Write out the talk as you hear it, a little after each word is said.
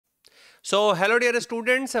So hello dear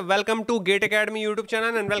students, welcome to gate Academy YouTube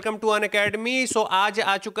channel and welcome to Unacademy. So आज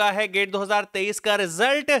आ चुका है gate 2023 का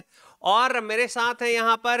result और मेरे साथ है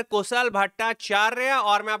यहाँ पर कुशल भट्टाचार्य।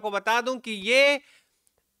 और मैं आपको बता दूं कि ये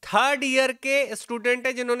थर्ड ईयर के स्टूडेंट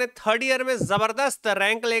है जिन्होंने थर्ड ईयर में जबरदस्त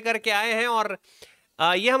रैंक लेकर के आए हैं। और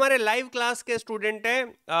ये हमारे लाइव क्लास के स्टूडेंट हैं।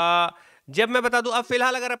 जब मैं बता दूं, अब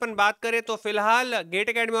फिलहाल अगर अपन बात करें तो फिलहाल गेट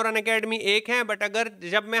एकेडमी और अनअकैडमी एक हैं, बट अगर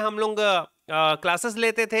जब में हम लोग क्लासेस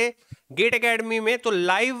लेते थे गेट एकेडमी में तो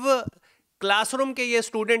लाइव क्लासरूम के ये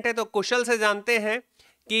स्टूडेंट हैं। तो कुशल से जानते हैं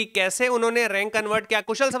कि कैसे उन्होंने रैंक कन्वर्ट किया।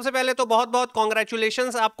 कुशल, सबसे पहले तो बहुत बहुत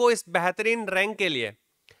कॉन्ग्रेचुलेशंस आपको इस बेहतरीन रैंक के लिए।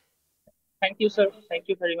 Thank you, sir. Thank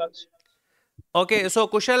you very much. Okay, so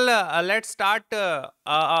Kushal, let's start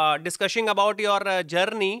discussing about your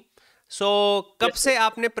journey. So कब Yes, से sir.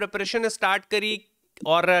 आपने प्रिपरेशन स्टार्ट करी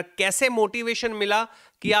और कैसे मोटिवेशन मिला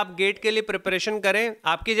कि आप गेट के लिए प्रिपरेशन करें?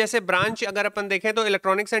 आपकी जैसे ब्रांच अगर अपन देखें तो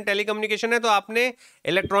इलेक्ट्रॉनिक्स एंड टेलीकम्युनिकेशन है, तो आपने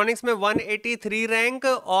इलेक्ट्रॉनिक्स में 183 रैंक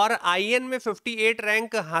और आईएन में 58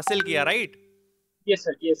 रैंक हासिल किया, right? Yes,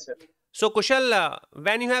 sir. Yes, sir. So Kushal,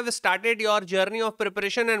 when you have started your journey of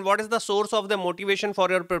preparation and what is the source of the motivation for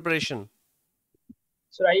your preparation?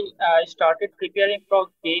 So I started preparing for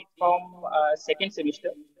GATE from second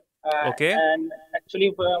semester, Okay. and actually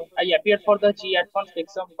I appeared for the G advanced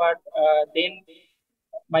exam, but then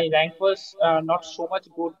my rank was not so much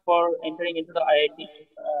good for entering into the IIT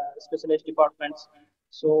specialized departments.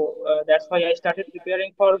 So that's why I started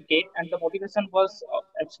preparing for GATE, and the motivation was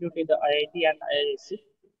absolutely the IIT and IISc.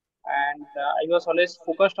 And I was always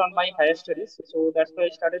focused on my higher studies, so that's why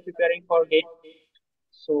I started preparing for GATE.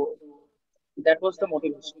 So that was the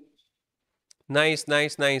motivation. Nice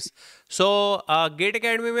nice nice. So gate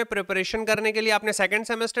academy में preparation करने के लिए आपने second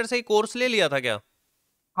semester से ही course ले लिया था क्या?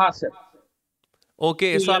 हाँ सर।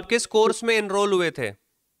 ओके, सो आप किस टू कोर्स में एनरोल हुए थे?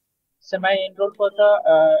 सर मैं एनरोल हुआ था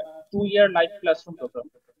 2 year live classroom programme.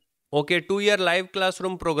 Okay, 2 year live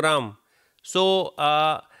classroom programme. So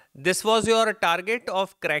this was your target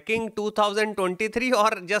of cracking 2023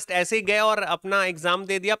 और जस्ट ऐसे ही गए और अपना एग्जाम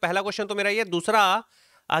दे दिया? पहला क्वेश्चन तो मेरा ये। दूसरा,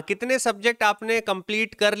 कितने सब्जेक्ट आपने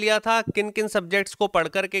कंप्लीट कर लिया था? किन किन सब्जेक्ट्स को पढ़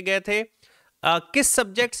करके गए थे? किस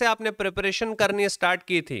सब्जेक्ट से आपने प्रिपरेशन करनी स्टार्ट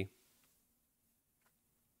की थी?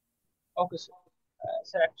 Okay sir.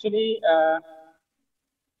 Sir actually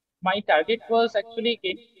my target was actually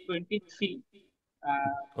GATE 23,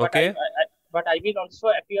 but okay I will also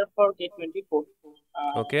appear for GATE 24,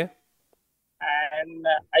 okay and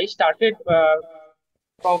I started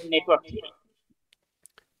from network theory.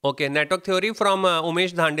 Okay, network theory from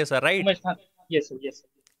Umesh Dhande sir, right? Umesh Than- Yes, sir, yes, sir.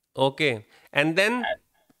 Okay, and then And,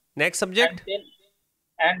 next and subject? then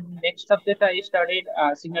and next subject I studied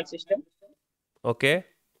signal system. Okay,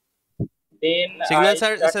 Then signal I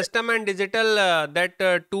started. system and digital, that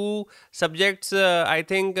two subjects, I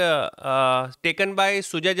think taken by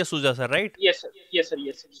Sujay Jasuja sir, right? Yes, sir. Yes, sir.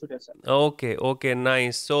 Yes, sir. Sure, sir. Okay, okay,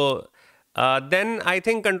 nice. So then I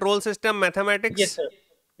think control system, Yes, mathematics. sir.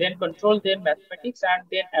 Then control, then mathematics, and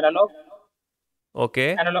then analog,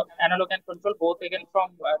 Okay, analog and control both again from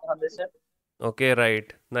Dhande sir. okay,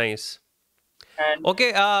 right, nice. And Okay,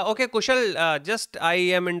 okay, Kushal, just I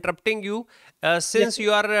am interrupting you. yes, Since sir.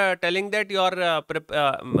 you are telling that your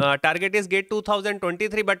target is GATE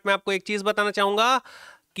 2023, but मैं आपको एक चीज़ बताना चाहूँगा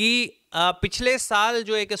कि पिछले साल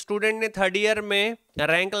जो एक स्टूडेंट ने थर्ड ईयर में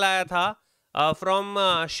रैंक लाया था from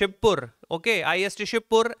Shivpur, okay, IST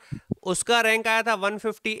Shivpur, उसका रैंक आया था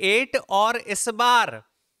 158 और इस बार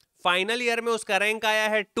फाइनल ईयर में उसका रैंक आया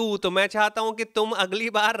है 2। तो मैं चाहता हूं कि तुम अगली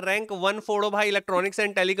बार रैंक 1 फोड़ो भाई, इलेक्ट्रॉनिक्स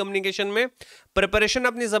एंड टेलीकम्युनिकेशन में प्रिपरेशन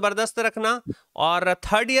अपनी जबरदस्त रखना। और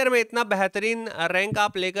थर्ड ईयर में इतना बेहतरीन रैंक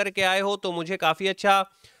आप लेकर के आए हो तो मुझे काफी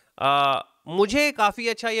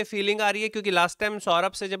अच्छा ये फीलिंग आ रही है, क्योंकि लास्ट टाइम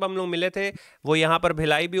सौरभ से जब हम लोग मिले थे वो यहाँ पर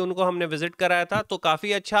भिलाई भी उनको हमने विजिट कराया था, तो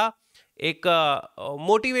काफी अच्छा एक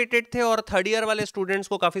मोटिवेटेड थे और थर्ड ईयर वाले स्टूडेंट्स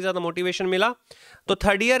को काफी ज्यादा मोटिवेशन मिला। तो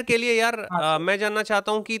थर्ड ईयर के लिए यार हाँ सर। मैं जानना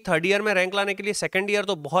चाहता हूं कि थर्ड ईयर में रैंक लाने के लिए सेकंड ईयर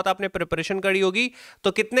तो बहुत आपने प्रिपरेशन करी होगी,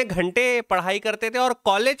 तो कितने घंटे पढ़ाई करते थे और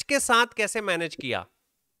कॉलेज के साथ कैसे मैनेज किया?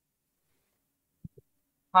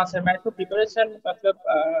 हाँ सर, मैं तो प्रिपरेशन मतलब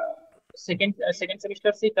सेकेंड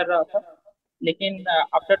सेमेस्टर से ही कर रहा था, लेकिन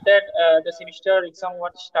after that the semester exam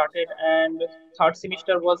was started and third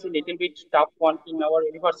semester was a little bit tough one in our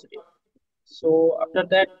university. So after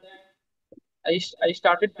that I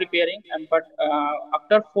started preparing, and but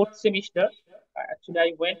after fourth semester, actually I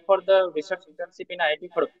went for the research internship in IIT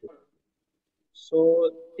Kharagpur. So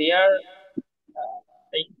there,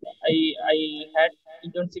 I, I had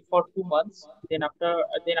internship for 2 months. Then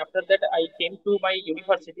after that, I came to my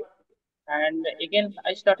university, and again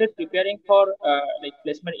I started preparing for like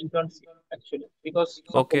placement internship actually, because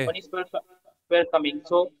some Okay. companies were coming.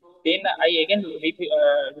 So then I again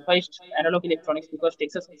revised analog electronics because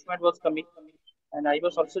Texas Instrument was coming, and I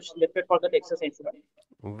was also selected for the Texas Instrument.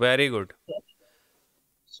 Very good.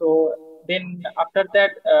 So then after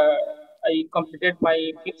that, I completed my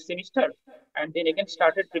fifth semester, and then again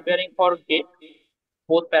started preparing for GATE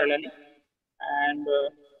both parallelly, and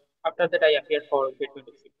after that I appeared for GATE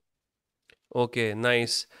 23. Okay,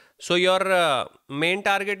 nice. So your main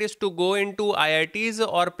target is to go into IITs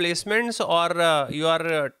or placements, or you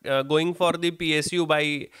are going for the PSU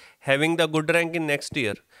by having the good rank in next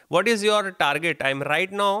year. What is your target? I'm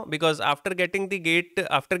right now because after getting the gate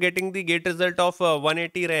result of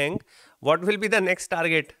 180 rank, what will be the next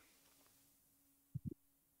target?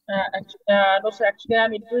 No, so actually,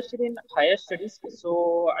 I'm interested in higher studies.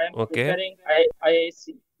 So I am Okay, preparing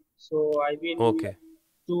IISc. So I will okay.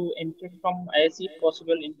 do entry from IISc if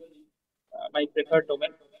possible in my preferred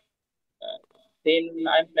domain. Uh, then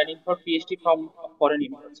I'm planning for PhD from foreign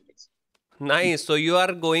universities. Nice. So you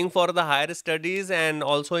are going for the higher studies and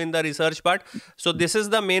also in the research part. So this is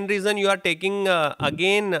the main reason you are taking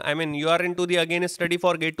again. I mean, you are into the again study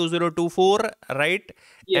for Gate 2024, right?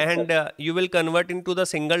 Yes, sir. And you will convert into the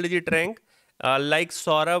single digit rank, like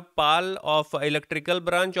Saurabh Pal of electrical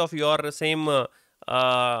branch of your same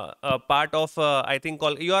part of I think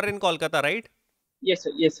you are in Kolkata, right? Yes,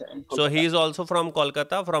 sir. Yes, sir. In So he Kolkata. is also from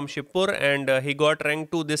Kolkata, from Shibpur, and he got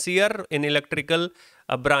rank 2 this year in electrical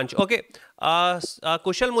branch. Okay,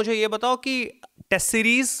 कुशल मुझे ये बताओ कि test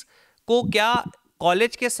series को क्या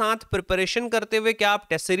college के साथ preparation करते हुए क्या आप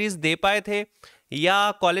टेस्ट सीरीज दे पाए थे,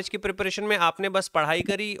 या कॉलेज की प्रिपरेशन में आपने बस पढ़ाई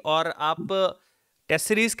करी और आप टेस्ट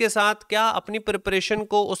सीरीज के साथ क्या अपनी प्रिपरेशन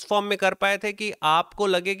को उस फॉर्म में कर पाए थे कि आपको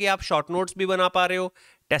लगे कि आप शॉर्ट नोट्स भी बना पा रहे हो,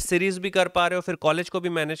 टेस्ट सीरीज भी कर पा रहे हो, फिर कॉलेज को भी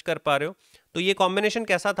मैनेज कर पा रहे हो? तो ये कॉम्बिनेशन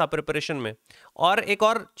कैसा था प्रिपरेशन में? और एक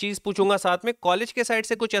और चीज़ पूछूंगा साथ में, कॉलेज के साइड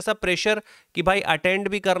से कुछ ऐसा प्रेशर कि भाई अटेंड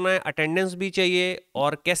भी करना है, अटेंडेंस भी चाहिए,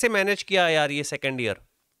 और कैसे मैनेज किया यार ये second year?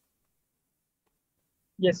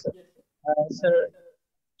 Yes, sir. Sir,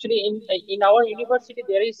 actually, in our university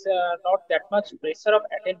there is not that much pressure of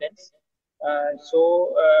attendance.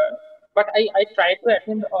 But I try to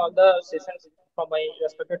attend all the sessions from my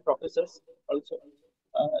respected professors also.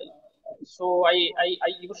 Uh, I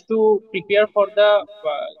used to prepare for the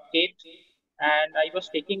gate, and I was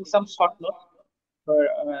taking some short notes.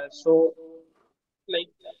 So like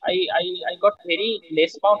I got very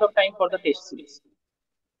less amount of time for the test series.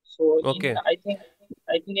 So in okay.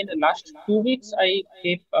 I think in the last 2 weeks I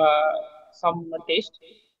gave some test.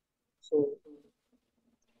 So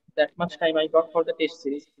that much time I got for the test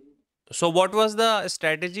series. So what was the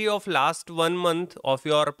strategy of last 1 month of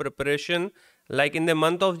your preparation? Like in the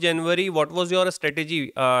month of January, what was your strategy?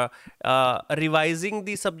 Revising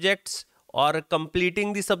the subjects, or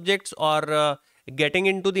completing the subjects, or getting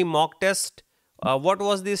into the mock test? What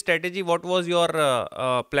was the strategy? What was your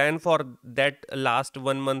plan for that last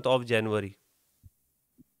 1 month of January?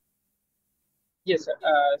 Yes, sir.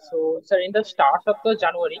 Sir, in the start of the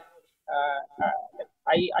January,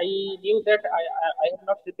 I knew that I have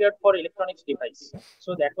not prepared for electronics device.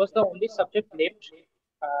 So that was the only subject left.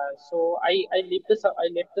 I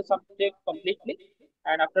left the subject completely,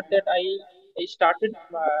 and after that I started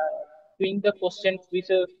doing the questions which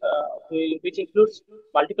includes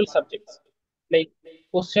multiple subjects, like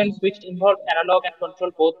questions which involve analog and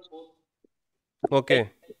control both, like Okay.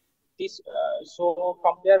 this. So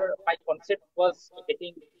from there, my concept was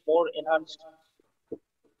getting more enhanced.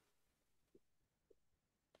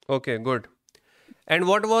 Okay, good. And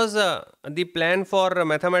what was the plan for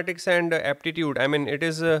mathematics and aptitude? I mean, it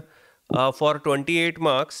is for 28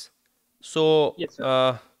 marks. So, Yes,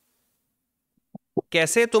 sir.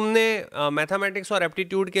 कैसे तुमने mathematics और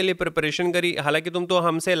aptitude के लिए preparation करी? हालांकि तुम तो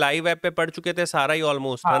हमसे लाइव ऐप पे पढ़ चुके थे सारा ही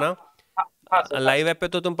ऑलमोस्ट, है हाँ ना? हाँ हाँ सर, हाँ लाइव सर. ऐप पे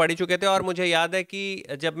तो तुम पढ़ ही चुके थे, और मुझे याद है कि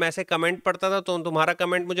जब मैं ऐसे कमेंट पढ़ता था तो तुम्हारा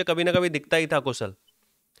कमेंट मुझे कभी ना कभी दिखता ही था, कुशल,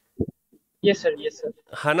 यस सर, यस सर.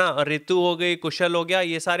 है ना? रितु हो गई, कुशल हो गया,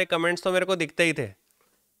 ये सारे कमेंट्स तो मेरे को दिखते ही थे.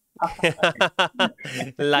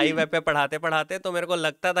 लाइव ऐप पे पढ़ाते पढ़ाते तो मेरे को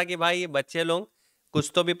लगता था कि भाई ये बच्चे लोग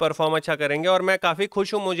कुछ तो भी परफॉर्म अच्छा करेंगे, और मैं काफ़ी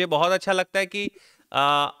खुश हूँ, मुझे बहुत अच्छा लगता है कि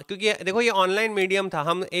क्योंकि देखो ये ऑनलाइन मीडियम था,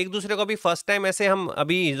 हम एक दूसरे को भी फर्स्ट टाइम ऐसे, हम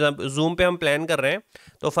अभी जूम पे हम प्लान कर रहे हैं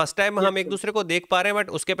तो फर्स्ट टाइम हम यस एक सर, दूसरे को देख पा रहे हैं, बट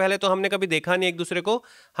उसके पहले तो हमने कभी देखा नहीं एक दूसरे को.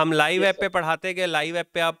 हम लाइव यस ऐप सर, पे पढ़ाते गए, लाइव ऐप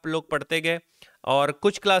पे आप लोग पढ़ते गए, और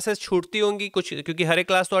कुछ क्लासेस छूटती होंगी कुछ, क्योंकि हर एक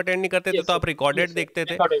क्लास तो अटेंड नहीं करते थे, यस तो सर, आप रिकॉर्डेड यस सर. देखते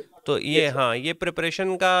थे. रिकॉर्डेड. तो ये, यस सर. हाँ, ये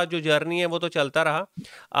प्रिपरेशन का जो जर्नी है वो तो चलता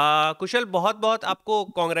रहा. कुशल, बहुत बहुत आपको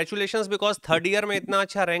कॉन्ग्रेचुलेशंस, बिकॉज थर्ड ईयर में इतना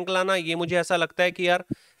अच्छा रैंक लाना, ये मुझे ऐसा लगता है कि यार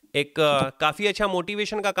एक काफ़ी अच्छा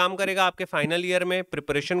मोटिवेशन का काम करेगा आपके फाइनल ईयर में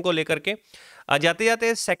प्रिपरेशन को लेकर के। जाते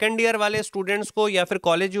जाते सेकंड ईयर वाले स्टूडेंट्स को या फिर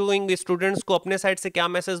कॉलेज गोइंग स्टूडेंट्स को अपने साइड से क्या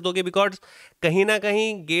मैसेज दोगे? बिकॉज कहीं ना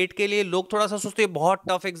कहीं गेट के लिए लोग थोड़ा सा सोचते हैं बहुत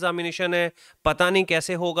टफ एग्जामिनेशन है, पता नहीं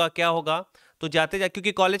कैसे होगा क्या होगा। तो जाते जा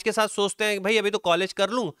क्योंकि कॉलेज के साथ सोचते हैं भाई अभी तो कॉलेज कर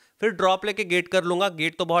लूँ फिर ड्रॉप लेके गेट कर लूँगा,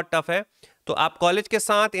 गेट तो बहुत टफ है। तो आप कॉलेज के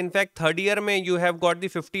साथ इनफैक्ट थर्ड ईयर में you have got the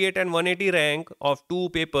 58 and 180 rank of 2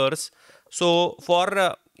 papers. So for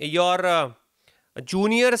your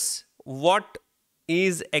juniors what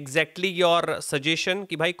is exactly your suggestion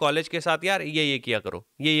कि भाई कॉलेज के साथ यार ये किया करो,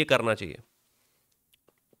 ये करना चाहिए?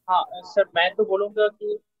 हाँ सर, मैं तो बोलूँगा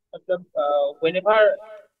कि मतलब whenever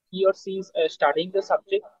he or she is studying the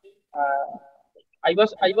subject, I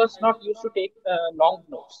was not used to take long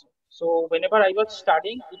notes. So whenever I was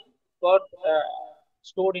studying, it got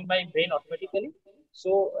stored in my brain automatically.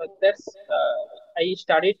 So that's I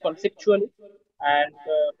studied conceptually,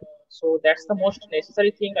 and so that's the most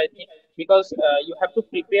necessary thing I think, because you have to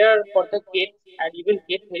prepare for the gate, and you will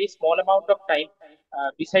get very small amount of time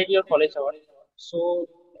beside your college hours. So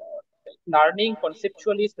learning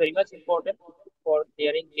conceptually is very much important for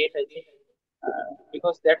clearing gate, I think,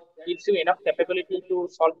 because that gives you enough capability to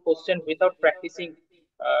solve question without practicing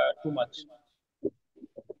too much.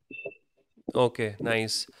 Okay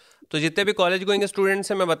nice. तो जितने भी college going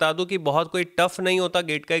students हैं मैं बता दूं कि बहुत कोई टफ नहीं होता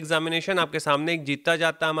गेट का एग्जामिनेशन। आपके सामने एक जीतता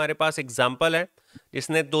जाता हमारे पास एग्जाम्पल है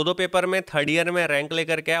जिसने 2 पेपर में थर्ड ईयर में रैंक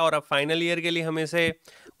लेकर के आया, और अब फाइनल ईयर के लिए हम इसे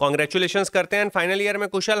कॉन्ग्रेचुलेशंस करते हैं। एंड फाइनल ईयर में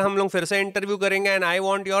कुशल हम लोग फिर से इंटरव्यू करेंगे and I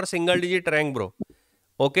want your single digit rank bro.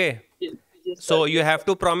 Okay, Yes, so sir. you have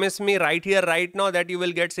to promise me right here right now that you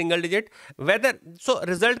will get single digit whether so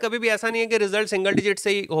result कभी भी ऐसा नहीं है कि result single digit से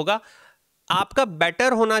ही होगा, आपका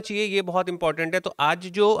better होना चाहिए, ये बहुत इंपॉर्टेंट है। तो आज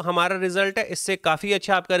जो हमारा रिजल्ट है इससे काफी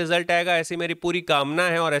अच्छा आपका रिजल्ट आएगा, ऐसी मेरी पूरी कामना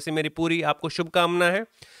है और ऐसी मेरी पूरी आपको शुभकामना है।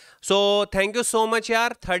 So thank you so much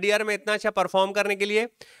यार थर्ड ईयर में इतना अच्छा परफॉर्म करने के लिए,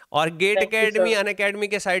 और gate Thank you, academy sir. Unacademy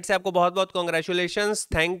के साइड से आपको बहुत बहुत congratulations.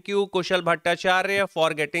 Thank you Kusal Bhattacharya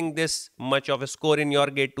for getting this much off score in your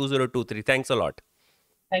gate 2023। Thanks a lot.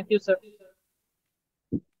 Thank you, sir.